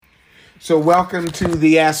So welcome to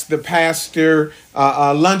the Ask the Pastor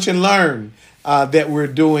Lunch and Learn that we're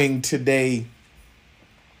doing today.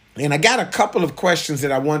 And I got a couple of questions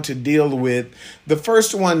that I want to deal with. The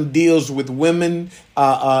first one deals with women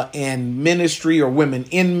and ministry, or women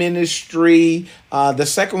in ministry. The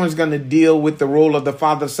second one is going to deal with the role of the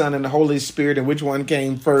Father, Son, and the Holy Spirit, and which one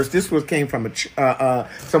came first. This came from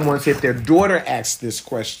someone said their daughter asked this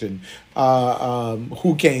question.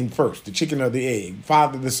 Who came first, the chicken or the egg?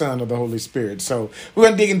 Father, the Son, or the Holy Spirit? So we're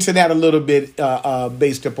going to dig into that a little bit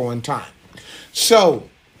based upon time. So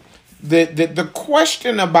the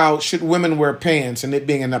question about should women wear pants and it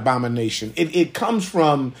being an abomination, it comes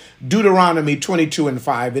from Deuteronomy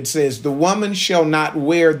 22:5. It says, "The woman shall not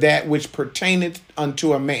wear that which pertaineth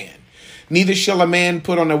unto a man, neither shall a man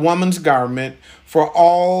put on a woman's garment, for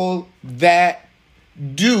all that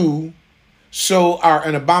do so are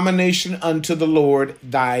an abomination unto the Lord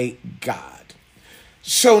thy God."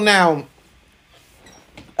 So now,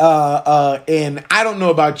 and I don't know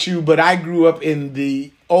about you, but I grew up in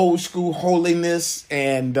the old school holiness,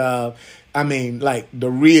 and like the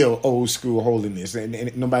real old school holiness,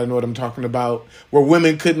 and nobody know what I'm talking about, where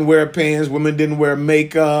women couldn't wear pants, women didn't wear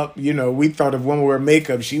makeup. You know, we thought if women wear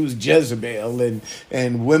makeup, she was Jezebel,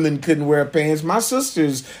 and women couldn't wear pants. My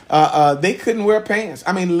sisters, they couldn't wear pants.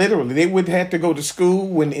 I mean, literally, they would have to go to school.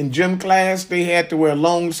 When in gym class, they had to wear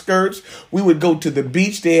long skirts. We would go to the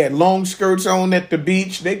beach. They had long skirts on at the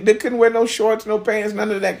beach. They couldn't wear no shorts, no pants, none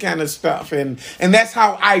of that kind of stuff. And that's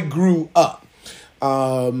how I grew up.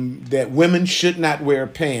 That women should not wear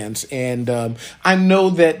pants. And I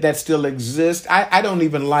know that still exists. I don't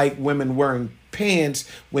even like women wearing pants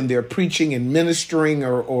when they're preaching and ministering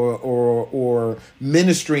or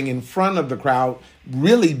ministering in front of the crowd,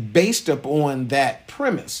 really based upon that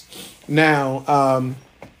premise. Now,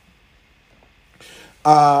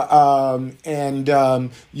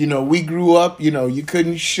 we grew up, you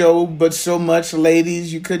couldn't show but so much,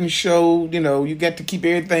 ladies. You couldn't show, you got to keep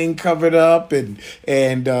everything covered up, and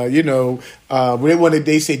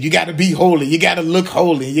they said, you got to be holy, you got to look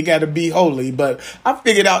holy, you got to be holy. But I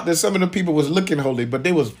figured out that some of the people was looking holy, but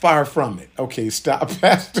they was far from it. Okay, stop,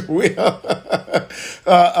 Pastor Will.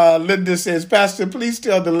 Linda says, "Pastor, please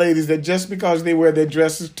tell the ladies that just because they wear their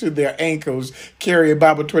dresses to their ankles, carry a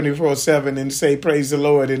Bible 24/7, and say praise the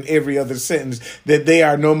Lord in every other sentence, that they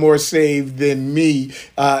are no more saved than me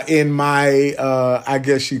in my, I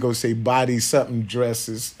guess she gonna say body something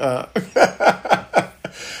dresses."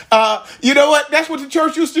 You know what? That's what the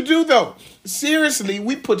church used to do, though. Seriously,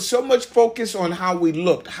 we put so much focus on how we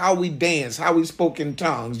looked, how we danced, how we spoke in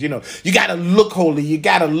tongues. You got to look holy. You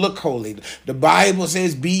got to look holy. The Bible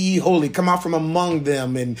says, "Be ye holy. Come out from among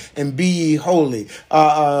them and be ye holy."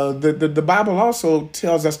 The Bible also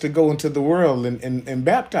tells us to go into the world and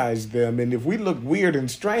baptize them. And if we look weird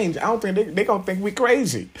and strange, I don't think they're going to think we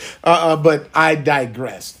crazy. But I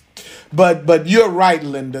digress. But you're right,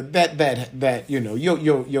 Linda, that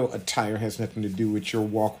your attire has nothing to do with your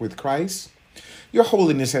walk with Christ. Your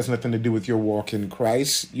holiness has nothing to do with your walk in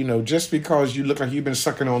Christ. Just because you look like you've been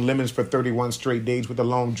sucking on lemons for 31 straight days with a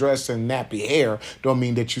long dress and nappy hair don't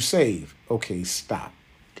mean that you saved. Okay, stop.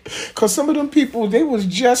 Because some of them people, they was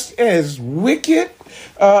just as wicked.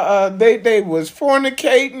 They was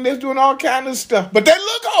fornicating. They was doing all kind of stuff. But they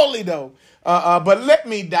look holy, though. But let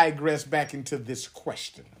me digress back into this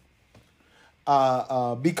question.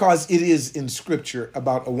 Because it is in Scripture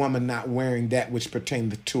about a woman not wearing that which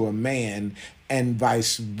pertains to a man, and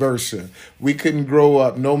vice versa. We couldn't grow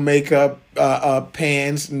up, no makeup,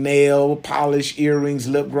 pants, nail polish, earrings,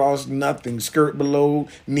 lip gloss, nothing, skirt below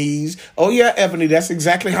knees. Oh yeah, Ebony, that's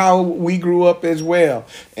exactly how we grew up as well.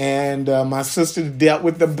 And my sister dealt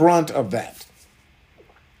with the brunt of that.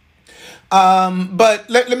 But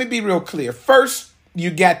let me be real clear. First, you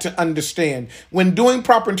got to understand, when doing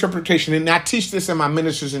proper interpretation, and I teach this in my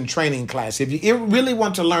ministers in training class, if you really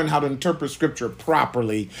want to learn how to interpret Scripture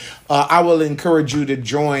properly, I will encourage you to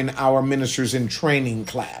join our ministers in training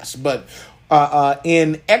class. But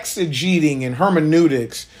in exegeting and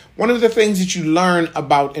hermeneutics, one of the things that you learn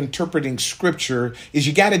about interpreting Scripture is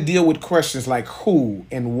you got to deal with questions like who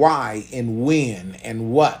and why and when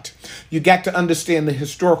and what. You got to understand the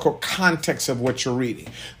historical context of what you're reading.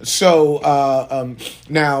 So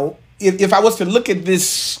now, if I was to look at this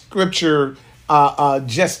Scripture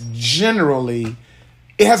just generally,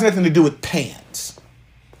 it has nothing to do with pants.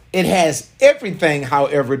 It has everything,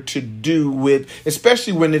 however, to do with,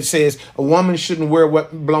 especially when it says a woman shouldn't wear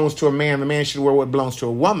what belongs to a man, the man should wear what belongs to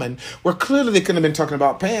a woman. Well, clearly they couldn't have been talking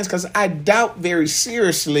about pants, because I doubt very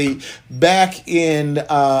seriously back in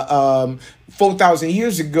 4,000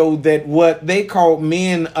 years ago that what they called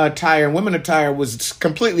men attire and women attire was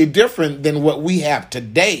completely different than what we have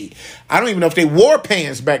today. I don't even know if they wore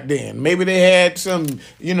pants back then. Maybe they had some,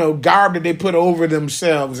 garb that they put over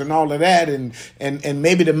themselves and all of that. And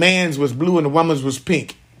maybe the man's was blue and the woman's was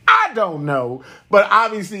pink. I don't know. But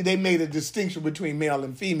obviously they made a distinction between male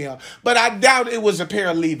and female. But I doubt it was a pair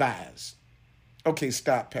of Levi's. Okay,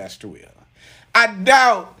 stop, Pastor Will. I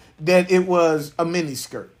doubt that it was a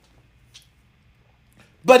miniskirt.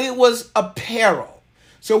 But it was apparel.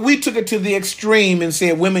 So we took it to the extreme and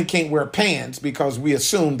said women can't wear pants because we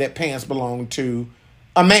assumed that pants belong to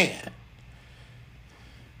a man.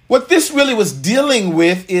 What this really was dealing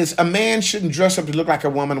with is a man shouldn't dress up to look like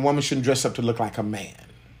a woman shouldn't dress up to look like a man.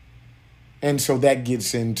 And so that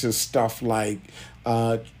gets into stuff like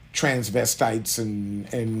transvestites and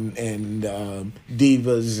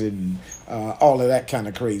divas and all of that kind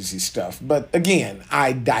of crazy stuff. But again,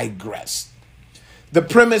 I digress. The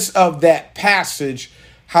premise of that passage,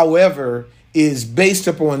 however, is based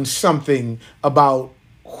upon something about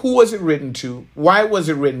who was it written to, why was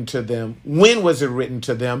it written to them, when was it written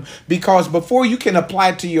to them, because before you can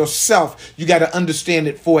apply it to yourself, you got to understand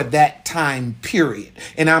it for that time period.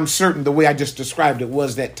 And I'm certain the way I just described it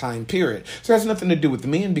was that time period. So it has nothing to do with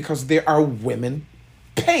men because there are women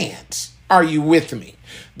pants. Are you with me?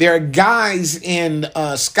 There are guys in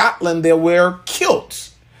Scotland that wear kilts.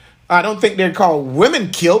 I don't think they're called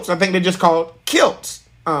women kilts. I think they're just called kilts.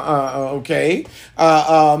 Okay.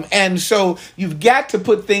 And so you've got to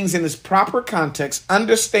put things in its proper context,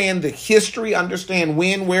 understand the history, understand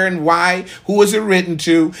when, where, and why, who is it written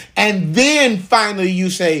to, and then finally you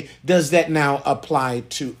say, does that now apply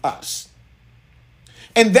to us?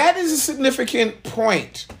 And that is a significant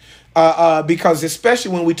point. Because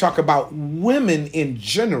especially when we talk about women in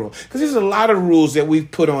general, because there's a lot of rules that we've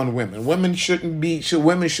put on women. Women should be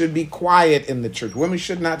quiet in the church. Women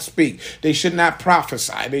should not speak. They should not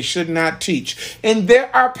prophesy. They should not teach. And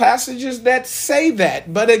there are passages that say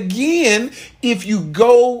that. But again, if you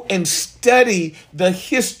go and study the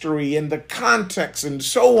history and the context and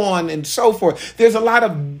so on and so forth, there's a lot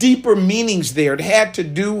of deeper meanings there. It had to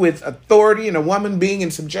do with authority and a woman being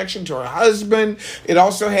in subjection to her husband. It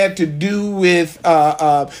also had to do with,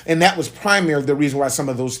 and that was primarily the reason why some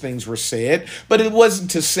of those things were said, but it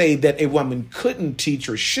wasn't to say that a woman couldn't teach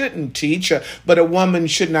or shouldn't teach, but a woman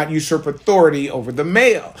should not usurp authority over the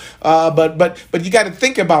male. But you got to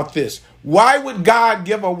think about this. Why would God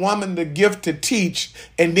give a woman the gift to teach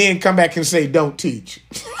and then come back and say, don't teach?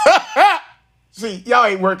 See, y'all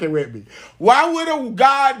ain't working with me. Why would a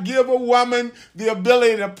God give a woman the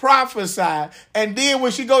ability to prophesy, and then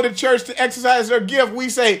when she go to church to exercise her gift, we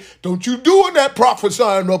say, don't you doing that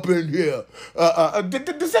prophesying up in here?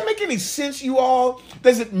 Does that make any sense, you all?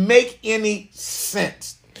 Does it make any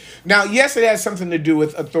sense? Now, yes, it has something to do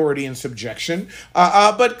with authority and subjection,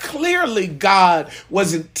 but clearly God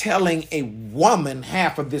wasn't telling a woman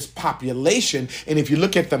half of this population. And if you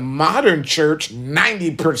look at the modern church,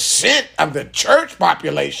 90% of the church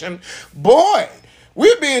population, boy,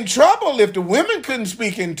 we'd be in trouble if the women couldn't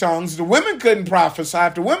speak in tongues, the women couldn't prophesy,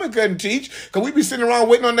 if the women couldn't teach, because we'd be sitting around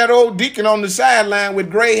waiting on that old deacon on the sideline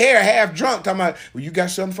with gray hair, half drunk, talking about, well, you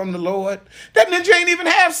got something from the Lord? That ninja ain't even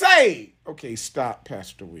half saved. Okay, stop,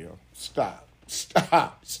 Pastor Will. Stop.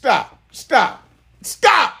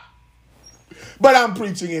 But I'm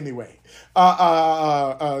preaching anyway.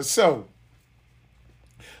 So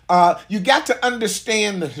you got to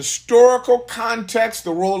understand the historical context,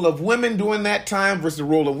 the role of women during that time versus the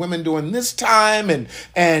role of women during this time, one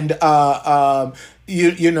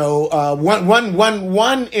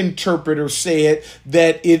interpreter said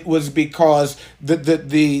that it was because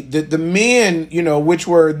the men, which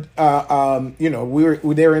were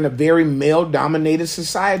they're in a very male dominated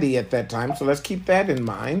society at that time. So let's keep that in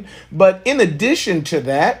mind. But in addition to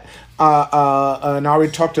that, and I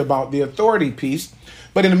already talked about the authority piece.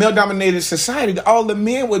 But in a male-dominated society, all the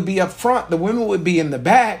men would be up front, the women would be in the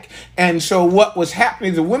back. And so what was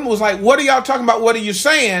happening, the women was like, what are y'all talking about? What are you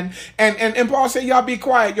saying? And Paul said, y'all be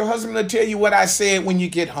quiet. Your husband will tell you what I said when you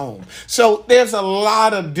get home. So there's a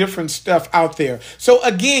lot of different stuff out there. So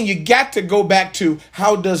again, you got to go back to,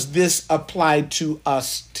 how does this apply to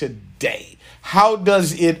us today? How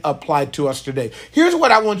does it apply to us today? Here's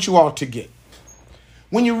what I want you all to get.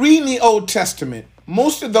 When you read in the Old Testament,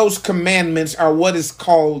 most of those commandments are what is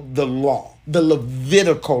called the law, the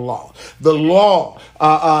Levitical law, the law.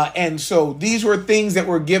 And so these were things that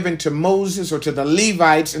were given to Moses or to the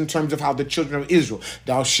Levites in terms of how the children of Israel,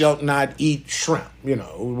 thou shalt not eat shrimp.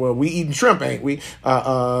 Well, we eating shrimp, ain't we?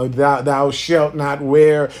 Thou shalt not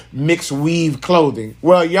wear mixed weave clothing.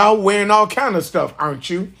 Well, y'all wearing all kind of stuff, aren't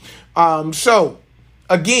you? So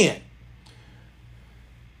again,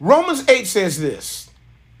 Romans 8 says this.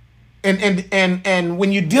 And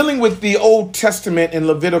when you're dealing with the Old Testament and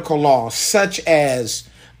Levitical law, such as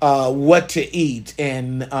what to eat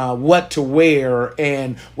and what to wear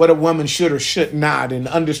and what a woman should or should not, and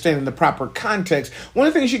understanding the proper context, one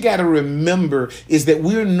of the things you got to remember is that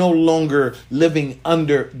we're no longer living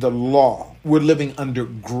under the law. We're living under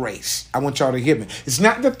grace. I want y'all to hear me. It's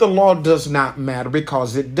not that the law does not matter,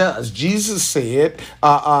 because it does. Jesus said,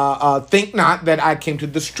 think not that I came to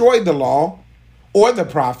destroy the law or the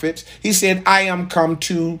prophets. He said, I am come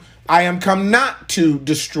not to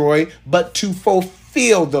destroy, but to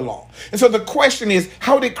fulfill the law. And so the question is,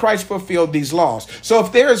 how did Christ fulfill these laws? So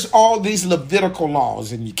if there's all these Levitical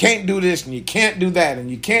laws, and you can't do this, and you can't do that, and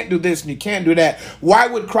you can't do this, and you can't do that, why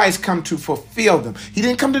would Christ come to fulfill them? He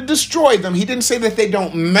didn't come to destroy them. He didn't say that they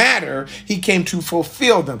don't matter. He came to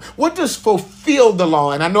fulfill them. What does fulfill the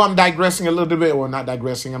law? And I know I'm digressing a little bit, or not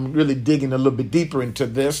digressing. I'm really digging a little bit deeper into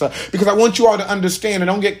this because I want you all to understand and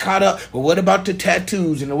don't get caught up. Well, what about the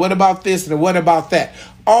tattoos? And what about this? And what about that?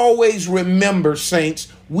 Always remember, saints,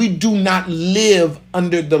 we do not live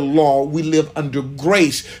under the law. We live under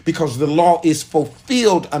grace, because the law is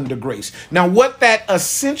fulfilled under grace. Now, what that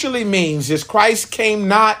essentially means is Christ came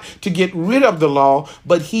not to get rid of the law,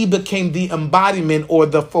 but he became the embodiment or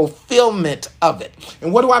the fulfillment of it.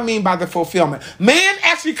 And what do I mean by the fulfillment? Man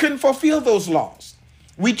actually couldn't fulfill those laws.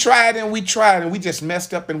 We tried and we just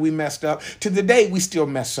messed up and we messed up. To the day, we still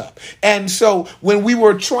mess up. And so when we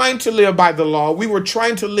were trying to live by the law, we were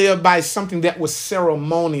trying to live by something that was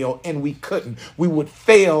ceremonial, and we couldn't. We would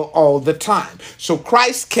fail all the time. So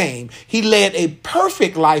Christ came. He led a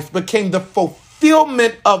perfect life, became the fulfillment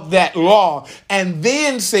of that law, and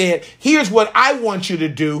then said, here's what I want you to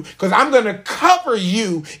do, because I'm going to cover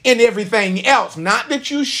you in everything else. Not that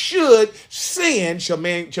you should sin. Shall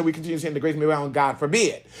we continue to sin? The grace may abound, God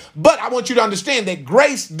forbid. But I want you to understand that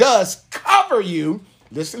grace does cover you.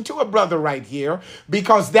 Listen to a brother right here,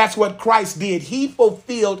 because that's what Christ did. He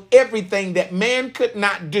fulfilled everything that man could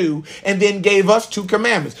not do, and then gave us 2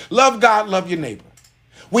 commandments. Love God, love your neighbor.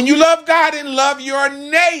 When you love God and love your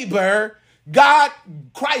neighbor,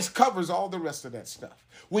 Christ covers all the rest of that stuff.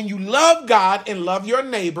 When you love God and love your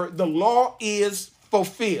neighbor, the law is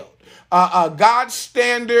fulfilled. God's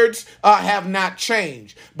standards have not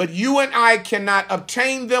changed, but you and I cannot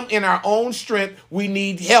obtain them in our own strength. We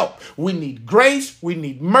need help. We need grace. We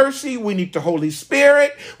need mercy. We need the Holy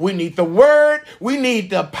Spirit. We need the Word. We need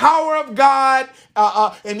the power of God.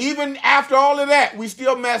 And even after all of that, we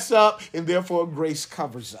still mess up, and therefore grace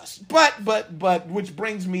covers us. But, which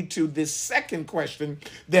brings me to this second question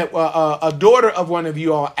that a daughter of one of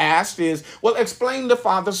you all asked is, well, explain the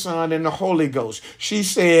Father, Son, and the Holy Ghost. She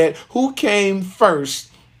said, who came first?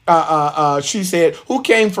 She said, who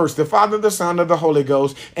came first, the Father, the Son, or the Holy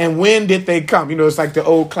Ghost? And when did they come? You know, it's like the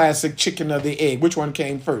old classic chicken or the egg. Which one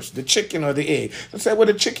came first, the chicken or the egg? I said, well,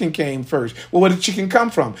 the chicken came first. Well, where did the chicken come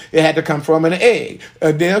from? It had to come from an egg.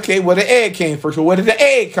 Then, okay, well, the egg came first. Well, where did the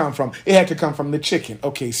egg come from? It had to come from the chicken.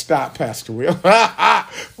 Okay, stop, Pastor Will. But.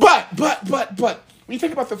 When you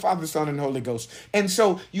think about the Father, Son, and Holy Ghost, and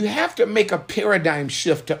so you have to make a paradigm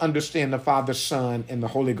shift to understand the Father, Son, and the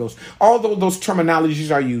Holy Ghost. Although those terminologies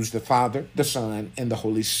are used, the Father, the Son, and the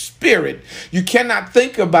Holy Spirit, you cannot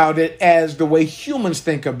think about it as the way humans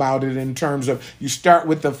think about it, in terms of you start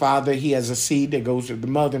with the Father, he has a seed that goes to the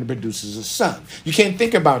mother and produces a son. You can't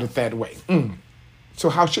think about it that way. So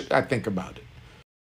how should I think about it?